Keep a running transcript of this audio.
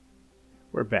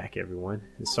We're back, everyone.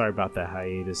 And sorry about that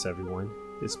hiatus, everyone.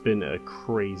 It's been a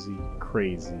crazy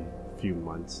few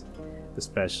months,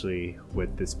 especially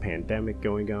with this pandemic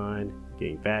going on,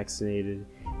 getting vaccinated,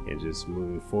 and just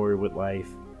moving forward with life.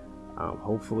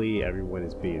 Hopefully, everyone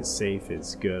is being safe.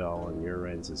 It's good all on your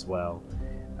ends as well.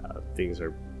 Things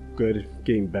are good,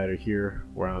 getting better here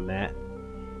where I'm at.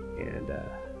 And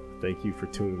thank you for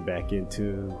tuning back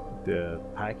into the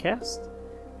podcast.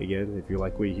 Again, if you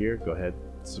like what you hear, go ahead,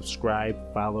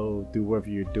 subscribe, follow, do whatever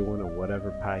you're doing on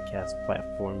whatever podcast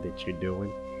platform that you're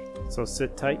doing. So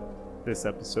sit tight. This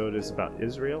episode is about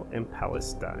Israel and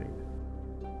Palestine.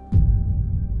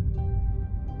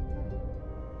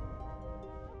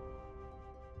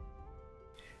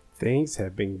 Things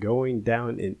have been going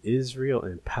down in Israel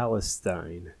and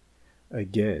Palestine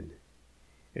again.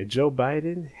 And Joe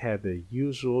Biden had the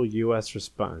usual U.S.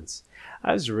 response.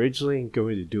 I was originally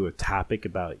going to do a topic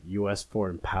about U.S.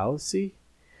 foreign policy.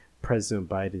 President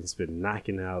Biden's been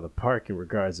knocking it out of the park in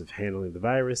regards of handling the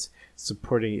virus,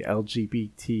 supporting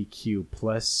LGBTQ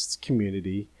plus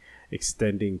community,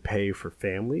 extending pay for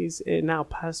families, and now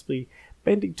possibly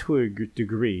bending to a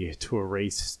degree to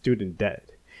erase student debt.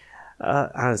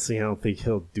 Honestly, I don't think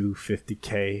he'll do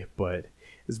 $50,000, but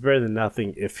it's better than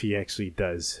nothing if he actually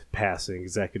does pass an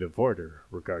executive order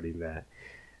regarding that.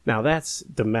 Now, that's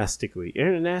domestically.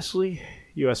 Internationally,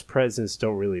 U.S. presidents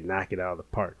don't really knock it out of the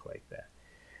park like that.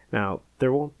 Now,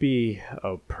 there won't be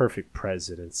a perfect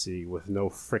presidency with no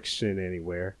friction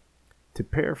anywhere. To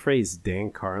paraphrase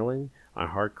Dan Carlin on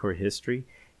Hardcore History,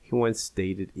 he once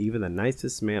stated, even the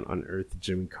nicest man on earth,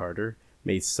 Jimmy Carter,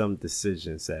 made some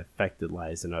decisions that affected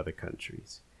lives in other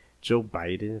countries. Joe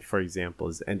Biden, for example,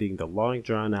 is ending the long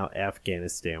drawn-out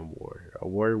Afghanistan war, a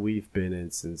war we've been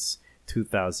in since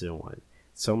 2001.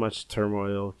 So much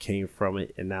turmoil came from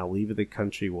it, and now leaving the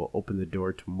country will open the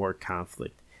door to more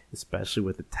conflict, especially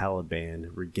with the Taliban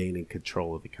regaining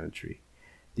control of the country.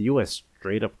 The U.S.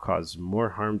 straight up caused more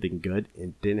harm than good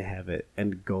and didn't have an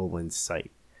end goal in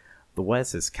sight. The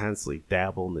West has constantly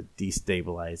dabbled and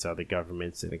destabilized other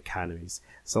governments and economies,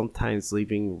 sometimes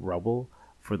leaving rubble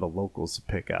for the locals to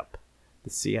pick up. The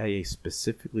CIA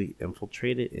specifically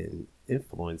infiltrated and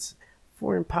influenced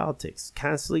foreign politics,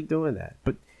 constantly doing that.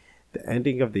 But the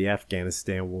ending of the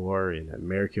Afghanistan war and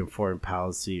American foreign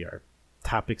policy are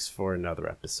topics for another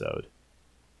episode.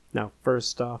 Now,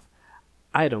 first off,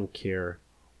 I don't care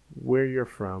where you're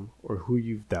from or who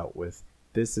you've dealt with.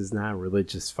 This is not a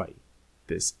religious fight.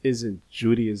 This isn't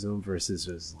Judaism versus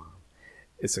Islam.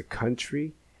 It's a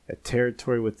country, a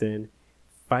territory within,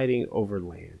 fighting over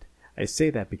land. I say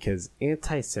that because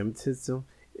anti-Semitism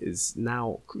is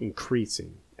now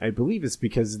increasing. I believe it's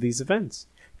because of these events.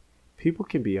 People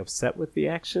can be upset with the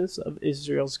actions of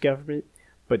Israel's government,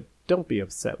 but don't be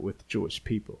upset with Jewish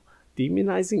people.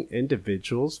 Demonizing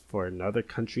individuals for another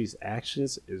country's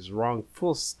actions is wrong,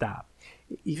 full stop.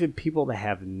 Even people that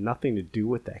have nothing to do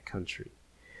with that country.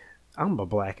 I'm a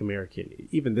black American.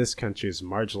 Even this country has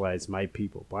marginalized my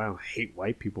people, but I don't hate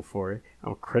white people for it.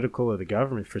 I'm critical of the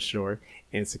government for sure,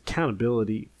 and its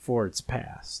accountability for its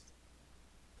past.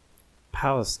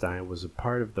 Palestine was a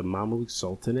part of the Mamluk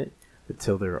Sultanate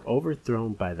until they were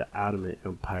overthrown by the Ottoman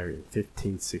Empire in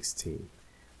 1516.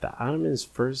 The Ottomans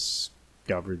first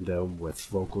governed them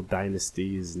with local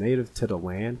dynasties native to the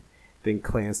land, then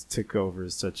clans took over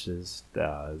such as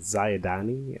the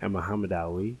Zayedani and Muhammad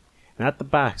Ali. Not the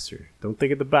boxer. Don't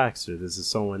think of the boxer. This is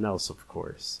someone else, of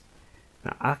course.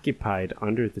 Now, occupied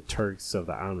under the Turks of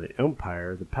the Ottoman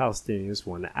Empire, the Palestinians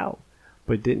wanted out,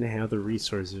 but didn't have the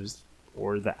resources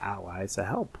or the allies to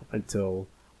help until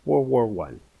World War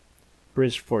I.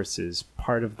 British forces,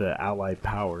 part of the Allied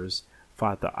powers,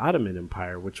 fought the Ottoman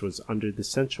Empire, which was under the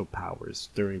Central Powers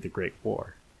during the Great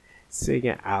War. Seeing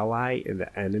an ally and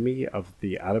the enemy of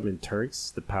the Ottoman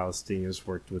Turks, the Palestinians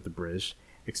worked with the British,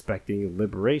 expecting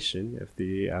liberation if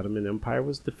the Ottoman Empire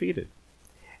was defeated.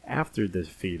 After the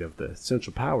defeat of the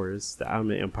Central Powers, the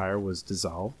Ottoman Empire was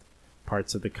dissolved,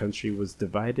 parts of the country was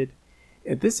divided,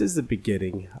 and this is the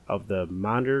beginning of the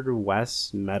modern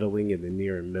West meddling in the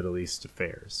Near and Middle East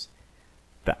affairs.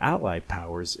 The Allied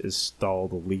powers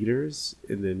installed leaders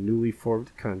in the newly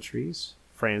formed countries.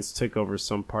 France took over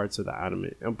some parts of the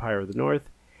Ottoman Empire of the North.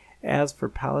 As for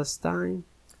Palestine,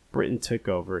 Britain took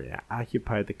over and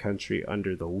occupied the country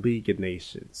under the League of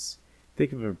Nations.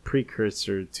 Think of a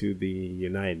precursor to the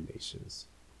United Nations.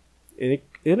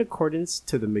 In accordance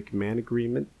to the McMahon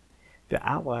Agreement, the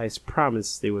Allies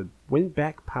promised they would win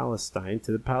back Palestine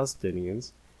to the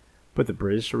Palestinians, but the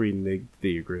British reneged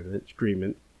the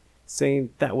agreement, saying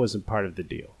that wasn't part of the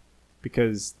deal,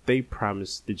 because they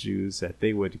promised the Jews that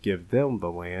they would give them the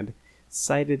land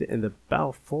cited in the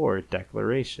Balfour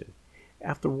Declaration.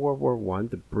 After World War I,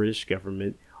 the British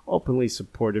government openly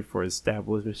supported for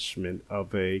establishment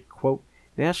of a, quote,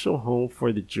 national home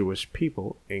for the Jewish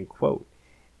people, end quote,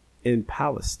 in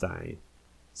Palestine.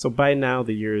 So by now,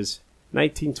 the year is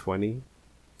 1920.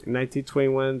 In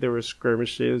 1921, there were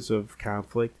skirmishes of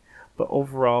conflict, but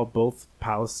overall, both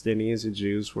Palestinians and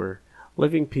Jews were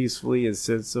living peacefully in a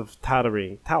sense of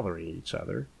tolerating each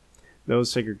other. No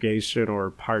segregation or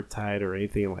apartheid or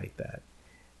anything like that.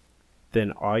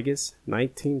 Then August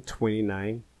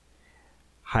 1929,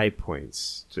 high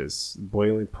points, just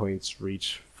boiling points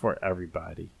reach for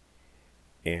everybody.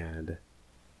 And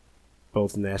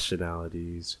both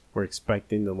nationalities were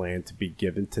expecting the land to be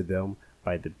given to them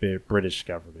by the British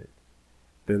government.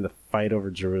 Then the fight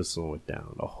over Jerusalem went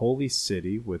down, a holy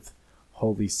city with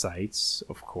holy sites,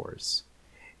 of course.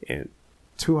 And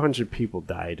 200 people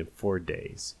died in 4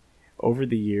 days. Over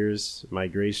the years,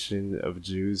 migration of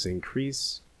Jews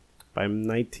increased. By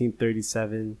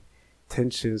 1937,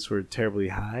 tensions were terribly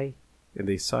high, and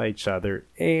they saw each other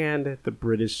and the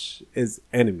British as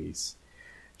enemies.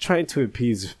 Trying to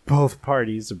appease both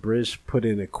parties, the British put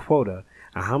in a quota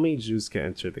on how many Jews could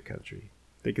enter the country.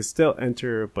 They could still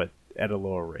enter, but at a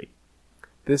lower rate.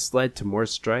 This led to more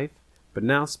strife, but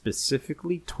now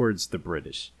specifically towards the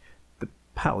British. The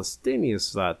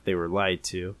Palestinians thought they were lied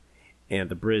to, and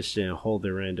the British didn't hold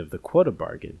their end of the quota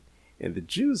bargain. And the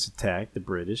Jews attacked the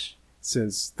British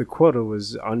since the quota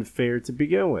was unfair to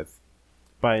begin with.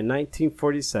 By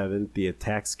 1947, the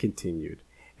attacks continued.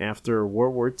 After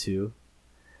World War II,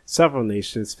 several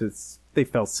nations they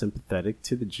felt sympathetic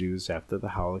to the Jews after the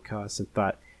Holocaust and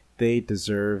thought they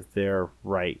deserved their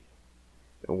right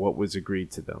and what was agreed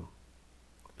to them.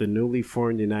 The newly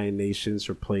formed United Nations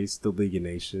replaced the League of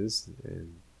Nations,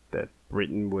 and that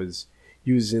Britain was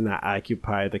using to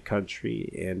occupy the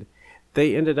country, and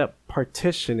they ended up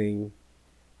partitioning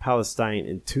Palestine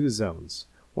in 2 zones,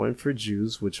 one for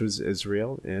Jews, which was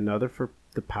Israel, and another for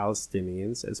the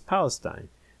Palestinians as Palestine.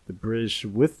 The British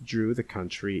withdrew the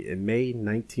country in May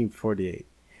 1948.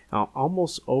 Now,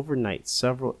 almost overnight,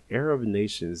 several Arab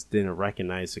nations didn't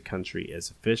recognize the country as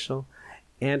official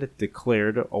and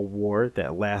declared a war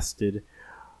that lasted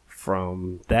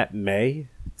from that May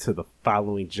to the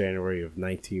following January of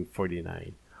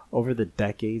 1949. Over the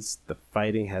decades, the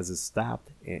fighting hasn't stopped,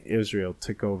 and Israel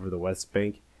took over the West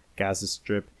Bank, Gaza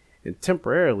Strip, and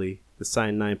temporarily the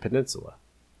Sinai Peninsula.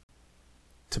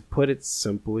 To put it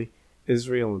simply,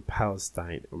 Israel and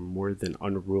Palestine are more than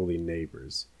unruly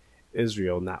neighbors.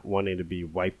 Israel not wanting to be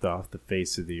wiped off the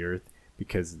face of the earth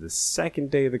because the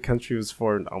second day the country was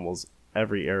formed, almost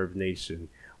every Arab nation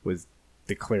was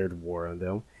declared war on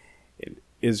them. And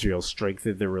Israel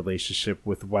strengthened their relationship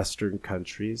with Western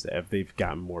countries as they've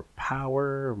gotten more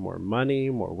power, more money,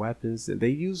 more weapons, and they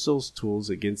use those tools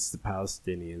against the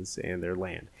Palestinians and their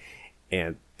land.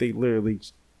 And they literally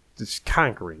just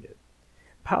conquering it.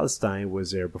 Palestine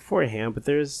was there beforehand, but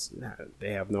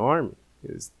they have no army.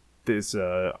 It's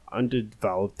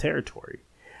undeveloped territory.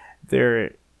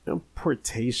 Their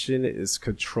importation is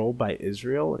controlled by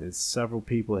Israel, and several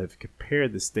people have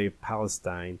compared the state of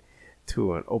Palestine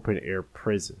to an open-air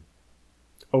prison.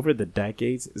 Over the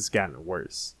decades, it's gotten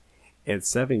worse. And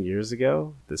 7 years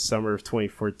ago, the summer of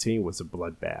 2014 was a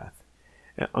bloodbath.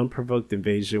 An unprovoked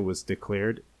invasion was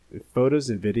declared. Photos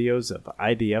and videos of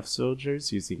IDF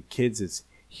soldiers using kids as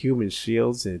human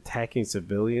shields and attacking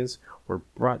civilians were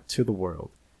brought to the world.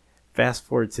 Fast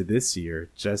forward to this year,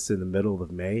 just in the middle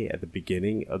of May, at the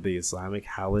beginning of the Islamic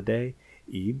holiday,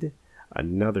 Eid,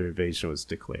 another invasion was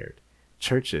declared.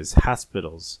 Churches,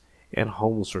 hospitals, and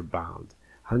homes were bombed.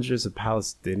 Hundreds of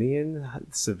Palestinian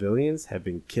civilians have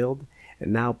been killed,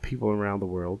 and now people around the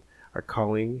world are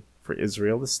calling for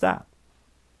Israel to stop.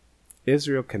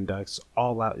 Israel conducts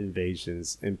all-out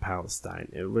invasions in Palestine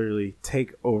and literally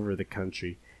take over the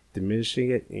country,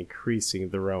 diminishing it and increasing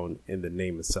their own in the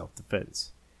name of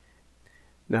self-defense.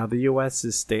 Now, the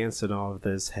U.S.'s stance in all of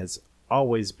this has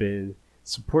always been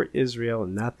support Israel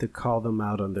and not to call them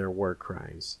out on their war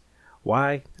crimes.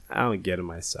 Why? I don't get it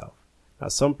myself. Now,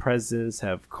 some presidents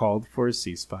have called for a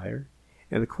ceasefire,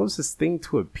 and the closest thing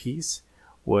to a peace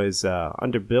was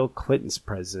under Bill Clinton's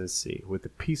presidency with the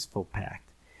Peaceful Pact.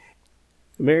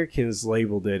 Americans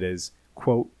labeled it as,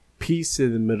 quote, peace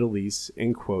in the Middle East,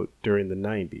 end quote, during the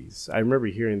 90s. I remember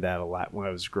hearing that a lot when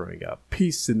I was growing up.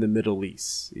 Peace in the Middle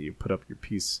East. You put up the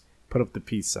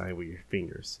peace sign with your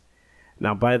fingers.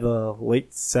 Now, by the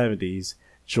late 70s,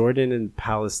 Jordan and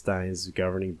Palestine's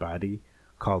governing body,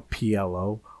 called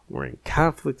PLO, were in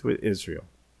conflict with Israel.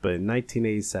 But in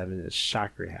 1987, a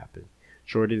shocker happened.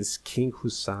 Jordan's King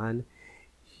Hussein,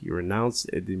 he renounced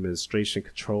the administration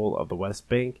control of the West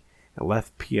Bank and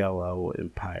left PLO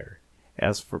empire.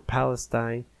 As for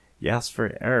Palestine,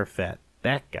 Yasser Arafat,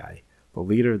 that guy, the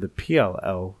leader of the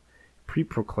PLO,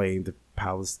 pre-proclaimed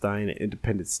Palestine an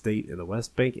independent state in the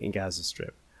West Bank and Gaza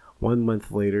Strip. 1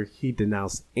 month later, he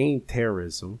denounced AIM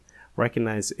terrorism,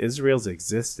 recognized Israel's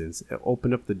existence, and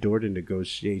opened up the door to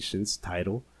negotiations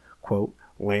titled, quote,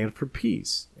 Land for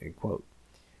Peace, end quote.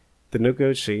 The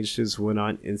negotiations went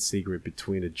on in secret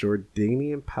between a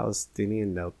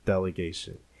Jordanian-Palestinian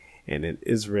delegation and an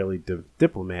Israeli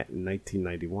diplomat in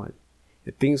 1991.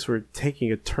 And things were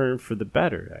taking a turn for the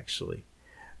better, actually.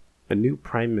 A new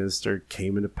prime minister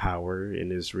came into power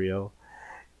in Israel.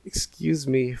 Excuse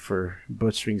me for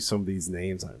butchering some of these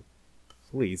names.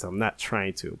 Please, I'm not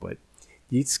trying to, but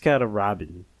Yitzhak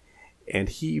Rabin, and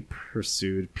he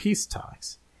pursued peace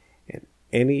talks. And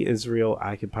any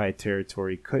Israel-occupied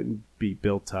territory couldn't be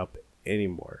built up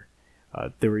anymore.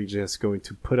 They were just going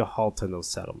to put a halt on those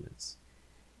settlements.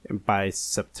 And by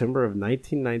September of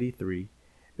 1993,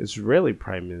 Israeli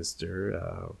Prime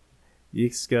Minister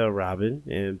Yitzhak Rabin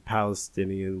and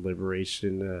Palestinian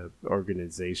Liberation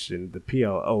Organization, the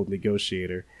PLO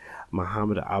negotiator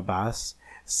Mahmoud Abbas,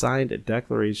 signed a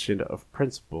Declaration of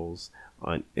Principles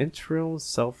on Interim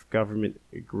Self-Government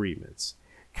Agreements,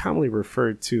 commonly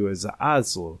referred to as the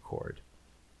Oslo Accord.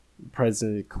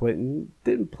 President Clinton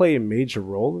didn't play a major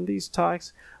role in these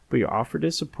talks, but he offered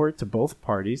his support to both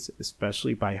parties,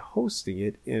 especially by hosting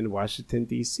it in Washington,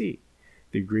 D.C.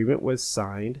 The agreement was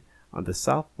signed on the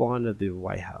south lawn of the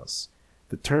White House.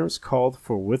 The terms called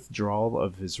for withdrawal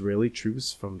of Israeli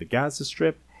troops from the Gaza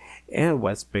Strip and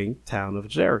West Bank town of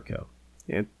Jericho.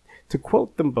 And to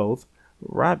quote them both,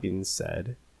 Rabin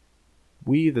said,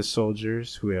 "We, the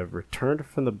soldiers who have returned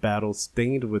from the battle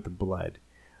stained with blood,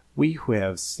 we who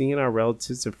have seen our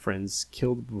relatives and friends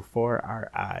killed before our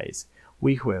eyes,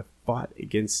 we who have fought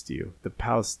against you, the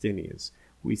Palestinians,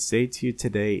 we say to you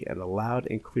today in a loud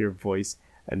and clear voice,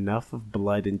 enough of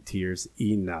blood and tears,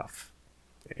 enough."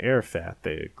 Arafat,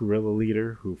 the guerrilla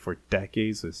leader who for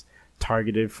decades was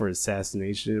targeted for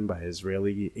assassination by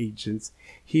Israeli agents,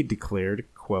 he declared,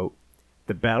 quote,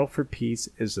 "The battle for peace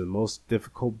is the most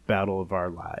difficult battle of our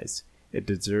lives. It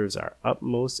deserves our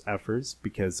utmost efforts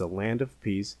because the land of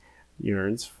peace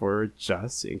yearns for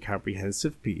just and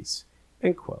comprehensive peace,"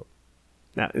 end quote.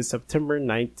 Now, in September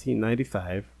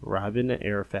 1995, Rabin and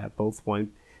Arafat both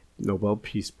won Nobel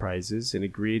Peace Prizes and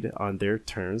agreed on their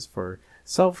terms for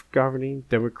self-governing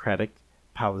democratic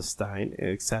Palestine and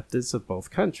acceptance of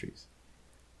both countries.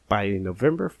 By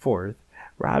November 4th,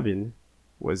 Rabin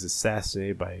was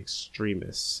assassinated by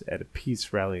extremists at a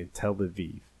peace rally in Tel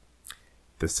Aviv.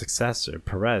 The successor,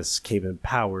 Peres, came in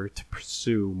power to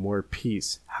pursue more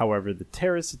peace. However, the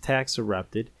terrorist attacks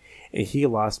erupted, and he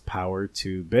lost power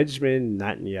to Benjamin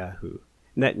Netanyahu.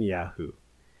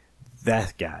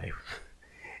 That guy.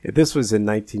 This was in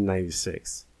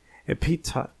 1996. And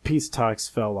peace talks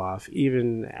fell off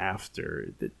even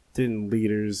after the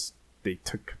leaders they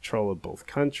took control of both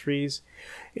countries.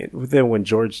 And then when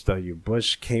George W.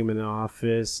 Bush came in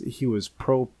office, he was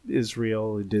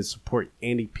pro-Israel. He did support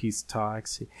anti-peace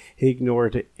talks. He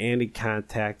ignored any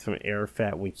contact from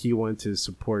Arafat when he wanted to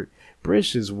support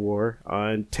Bush's war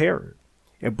on terror.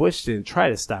 And Bush didn't try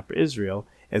to stop Israel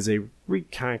as they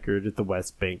reconquered the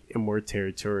West Bank and more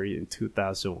territory in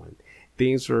 2001.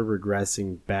 Things were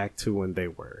regressing back to when they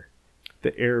were.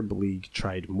 The Arab League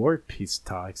tried more peace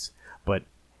talks, but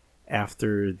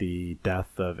after the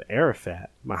death of Arafat,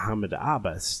 Mahmoud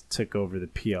Abbas took over the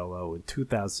PLO in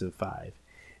 2005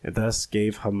 and thus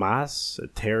gave Hamas, a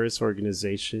terrorist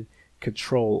organization,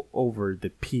 control over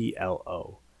the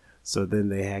PLO. So then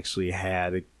they actually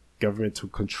had a governmental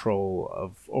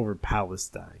control over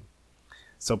Palestine.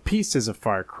 So peace is a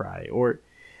far cry, or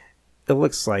it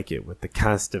looks like it with the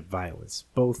constant violence.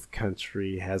 Both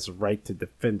country has a right to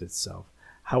defend itself.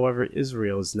 However,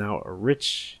 Israel is now a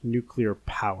rich nuclear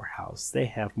powerhouse. They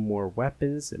have more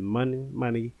weapons and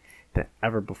money than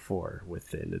ever before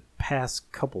within the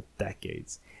past couple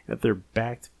decades, and they're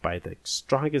backed by the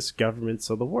strongest governments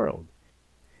of the world.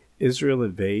 Israel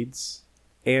invades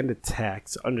and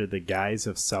attacks under the guise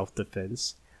of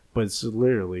self-defense, but it's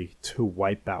literally to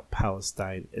wipe out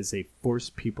Palestine as they force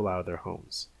people out of their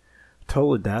homes.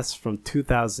 Total deaths from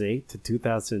 2008 to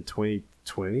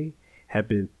 2020 have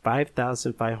been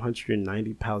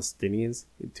 5,590 Palestinians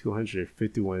and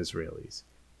 251 Israelis.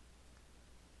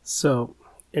 So,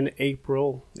 in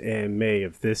April and May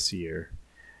of this year,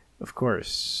 of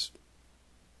course,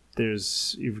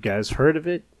 you've guys heard of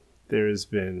it. There's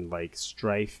been like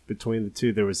strife between the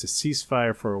two. There was a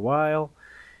ceasefire for a while,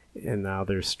 and now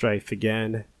there's strife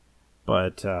again.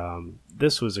 But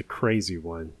this was a crazy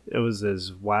one. It was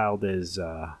as wild as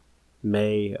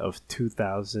May of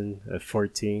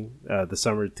 2014, the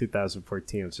summer of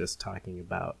 2014 I was just talking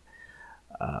about.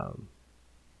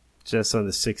 Just on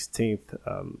the 16th,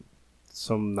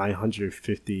 some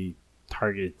 950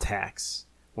 targeted attacks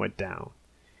went down.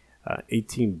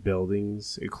 18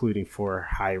 buildings, including 4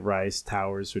 high-rise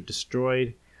towers, were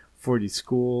destroyed. 40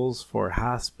 schools, 4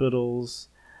 hospitals,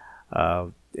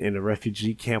 and a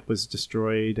refugee camp was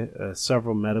destroyed.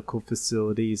 Several medical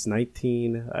facilities,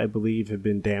 19, I believe, have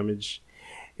been damaged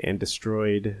and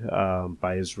destroyed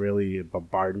by Israeli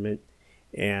bombardment.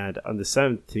 And on the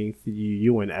 17th, the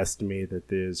UN estimated that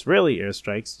the Israeli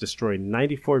airstrikes destroyed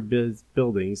 94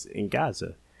 buildings in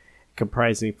Gaza,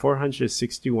 comprising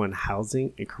 461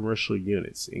 housing and commercial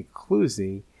units,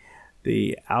 including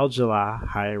the Al Jalaa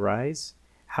high-rise,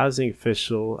 housing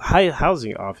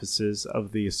offices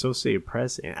of the Associated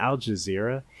Press and Al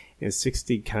Jazeera, and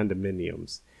 60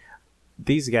 condominiums.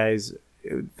 These guys,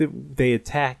 they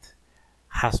attacked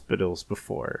hospitals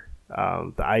before.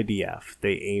 The IDF,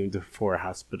 they aimed for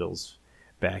hospitals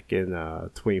back in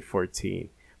 2014.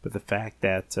 But the fact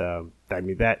that,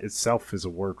 that itself is a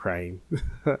war crime.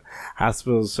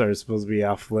 Hospitals are supposed to be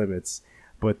off limits.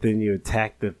 But then you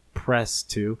attack the press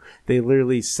too. They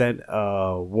literally sent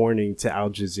a warning to Al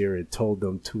Jazeera and told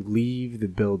them to leave the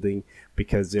building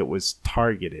because it was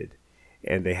targeted.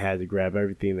 And they had to grab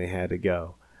everything they had to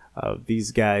go.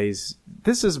 These guys,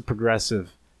 this is a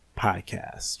progressive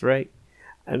podcast, right?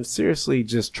 I'm seriously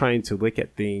just trying to look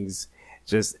at things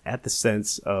just at the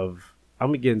sense of,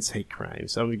 I'm against hate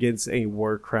crimes. I'm against any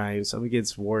war crimes. I'm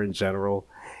against war in general.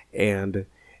 And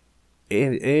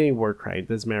any war crime,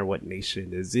 doesn't matter what nation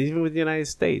it is, even with the United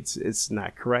States, it's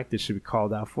not correct. It should be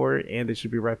called out for it, and it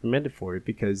should be reprimanded for it,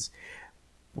 because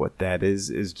what that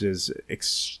is just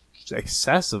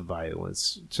excessive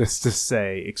violence, just to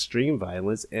say extreme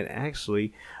violence, and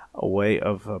actually a way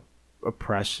of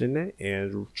oppression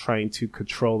and trying to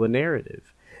control the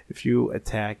narrative. If you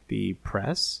attack the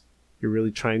press, you're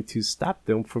really trying to stop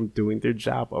them from doing their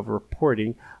job of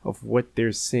reporting of what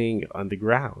they're seeing on the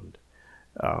ground.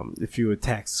 If you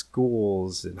attack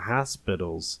schools and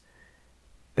hospitals,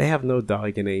 they have no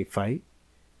dog in any fight.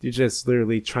 You're just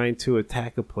literally trying to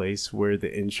attack a place where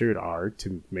the injured are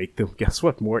to make them, guess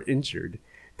what, more injured,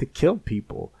 to kill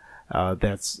people.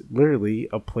 That's literally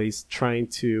a place trying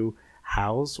to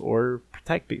house or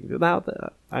protect people. Now,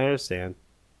 I understand.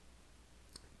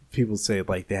 People say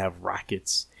like they have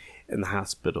rockets in the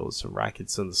hospitals and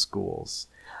rockets in the schools.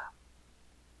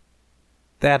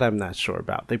 That I'm not sure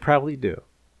about. They probably do.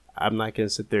 I'm not going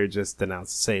to sit there and just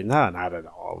denounce and say, no, not at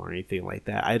all, or anything like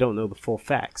that. I don't know the full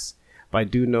facts. But I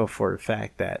do know for a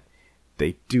fact that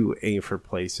they do aim for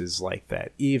places like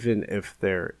that. Even if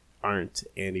there aren't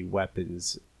any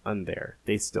weapons on there,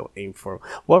 they still aim for them.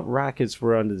 What rockets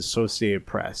were on the Associated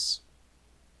Press?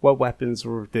 What weapons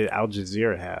did Al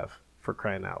Jazeera have, for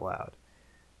crying out loud?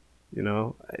 You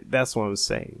know, that's what I'm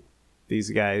saying. These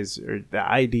guys, or the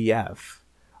IDF,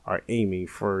 are aiming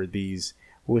for these,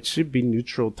 which should be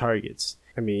neutral targets.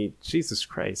 I mean, Jesus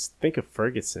Christ, think of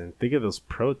Ferguson. Think of those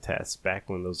protests back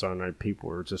when those unarmed people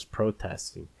were just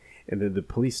protesting. And then the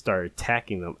police started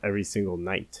attacking them every single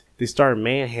night. They started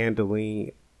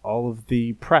manhandling all of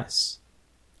the press.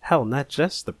 Hell, not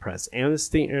just the press.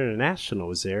 Amnesty International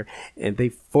was there, and they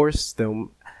forced them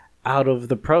out of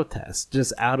the protest,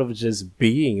 just out of just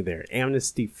being there.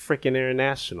 Amnesty freaking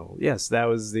International. Yes, that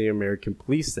was the American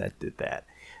police that did that.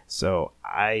 So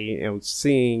I am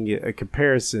seeing a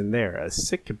comparison there, a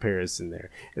sick comparison there,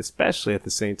 especially at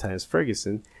the same time as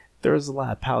Ferguson. There was a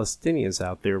lot of Palestinians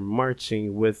out there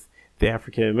marching with the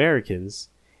African Americans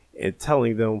and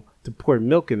telling them to pour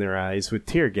milk in their eyes with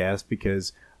tear gas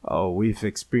because, oh, we've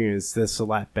experienced this a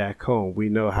lot back home. We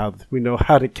know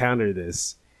how to counter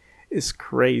this. It's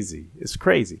crazy. It's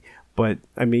crazy. But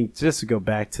I mean, just to go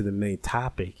back to the main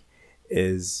topic,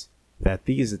 is that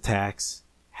these attacks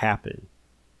happen.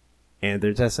 And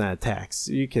they're just not attacks.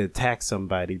 You can attack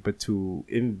somebody, but to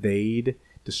invade,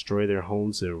 destroy their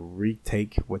homes, and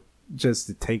take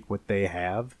what they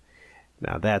have,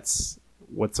 now that's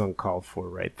what's uncalled for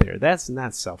right there. That's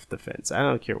not self-defense. I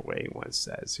don't care what anyone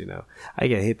says, you know. I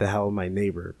can hate the hell of my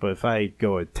neighbor, but if I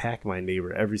go attack my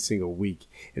neighbor every single week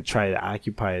and try to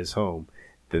occupy his home,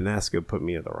 then that's going to put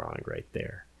me in the wrong right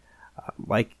there.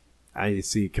 Like, I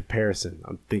see a comparison.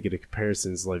 I'm thinking of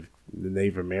comparisons like the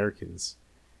Native Americans.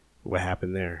 What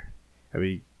happened there? I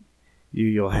mean,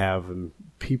 you'll have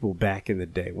people back in the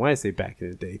day. When I say back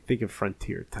in the day, think of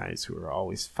frontier times who are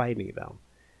always fighting them.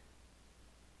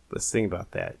 Let's think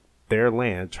about that. Their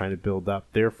land, trying to build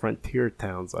up their frontier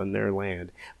towns on their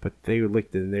land, but they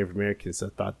looked at the Native Americans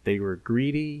that thought they were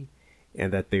greedy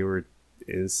and that they were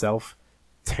in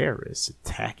terrorists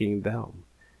attacking them.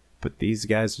 But these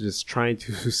guys are just trying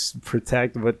to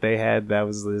protect what they had that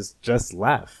was just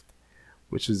left,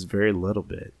 which is very little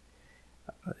bit.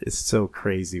 It's so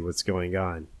crazy what's going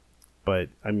on. But,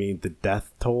 I mean, the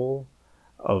death toll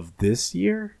of this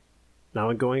year, now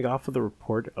I'm going off of the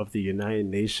report of the United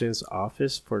Nations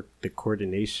Office for the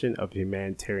Coordination of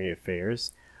Humanitarian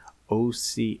Affairs,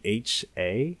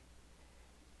 OCHA,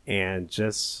 and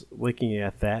just looking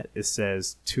at that, it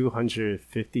says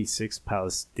 256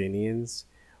 Palestinians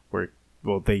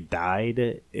they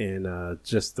died in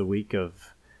just the week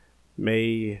of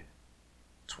May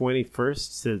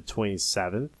 21st to the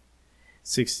 27th.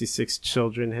 66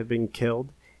 children have been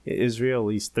killed. In Israel, at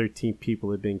least 13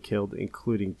 people have been killed,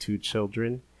 including 2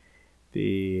 children.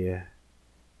 They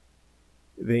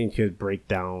could break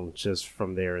down just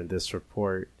from there in this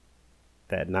report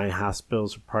that 9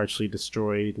 hospitals were partially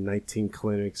destroyed, 19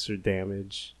 clinics are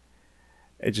damaged,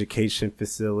 education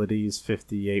facilities,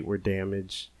 58 were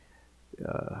damaged,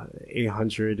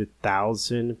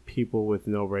 800,000 people with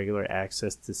no regular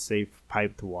access to safe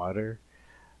piped water,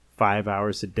 5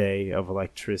 hours a day of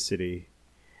electricity.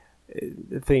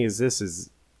 The thing is, this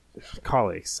is, call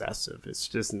it excessive. It's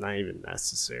just not even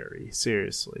necessary.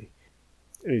 Seriously.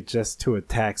 Just to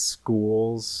attack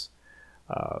schools,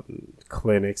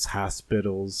 clinics,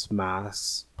 hospitals,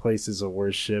 mosques, places of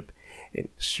worship, and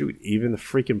shoot, even the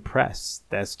freaking press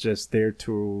that's just there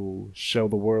to show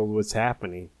the world what's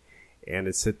happening. And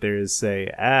to sit there and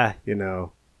say,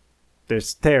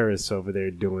 there's terrorists over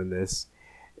there doing this,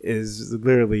 is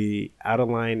literally out of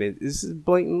line. This is a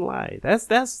blatant lie. That's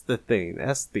the thing.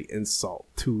 That's the insult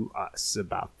to us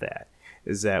about that,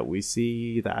 is that we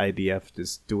see the IDF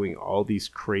just doing all these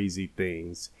crazy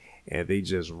things, and they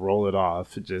just roll it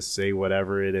off, just say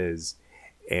whatever it is.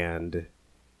 And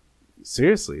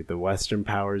seriously, the Western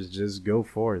powers just go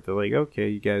for it. They're like, okay,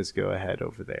 you guys go ahead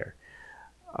over there.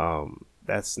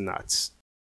 That's nuts.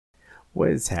 What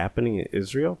is happening in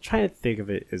Israel? Trying to think of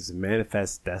it as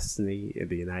manifest destiny in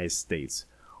the United States,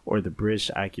 or the British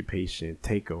occupation and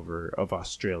takeover of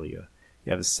Australia.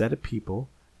 You have a set of people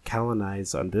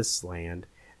colonized on this land,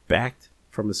 backed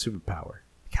from a superpower.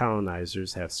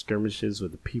 Colonizers have skirmishes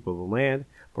with the people of the land,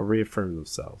 but reaffirm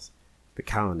themselves. The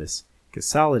colonists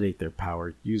consolidate their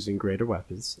power using greater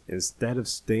weapons. Instead of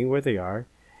staying where they are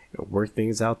and work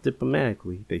things out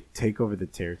diplomatically, they take over the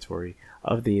territory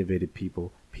of the invaded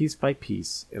people piece by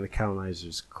piece, and the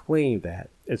colonizers claim that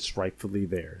it's rightfully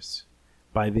theirs.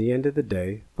 By the end of the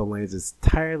day, the land is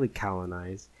entirely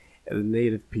colonized, and the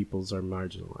native peoples are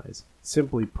marginalized.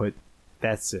 Simply put,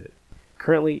 that's it.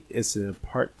 Currently, it's an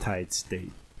apartheid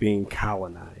state being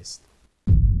colonized.